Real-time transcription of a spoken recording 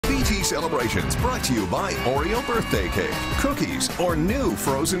Celebrations brought to you by Oreo birthday cake, cookies, or new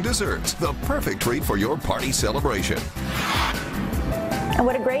frozen desserts. The perfect treat for your party celebration. And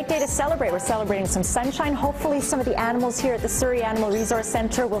what a great day to celebrate. We're celebrating some sunshine. Hopefully some of the animals here at the Surrey Animal Resource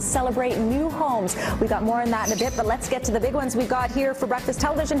Centre will celebrate new homes. We got more on that in a bit, but let's get to the big ones we got here for Breakfast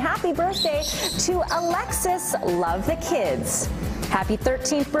Television. Happy birthday to Alexis. Love the kids. Happy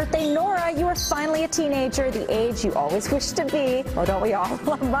 13th birthday, Nora. You are finally a teenager, the age you always wished to be. Oh, don't we all?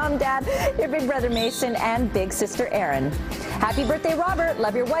 Love Mom, Dad, your big brother Mason, and big sister Erin. Happy birthday, Robert.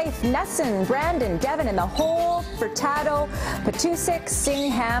 Love your wife, Nesson, Brandon, Devin, and the whole Furtado, Patusik,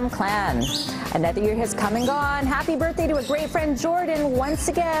 Singham clan. Another year has come and gone. Happy birthday to a great friend, Jordan. Once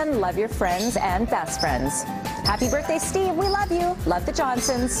again, love your friends and best friends. Happy birthday, Steve. We love you. Love the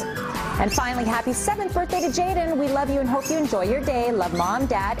Johnsons. And finally, happy 7th birthday to Jaden. We love you and hope you enjoy your day. Love Mom,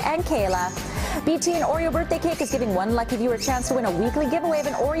 Dad, and Kayla. BT and Oreo Birthday Cake is giving one lucky viewer a chance to win a weekly giveaway of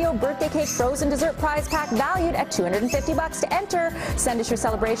an Oreo Birthday Cake frozen dessert prize pack valued at $250 to enter. Send us your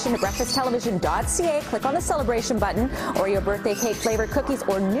celebration to breakfasttelevision.ca. Click on the celebration button. Oreo Birthday Cake flavored cookies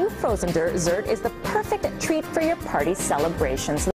or new frozen dessert is the perfect treat for your party celebrations.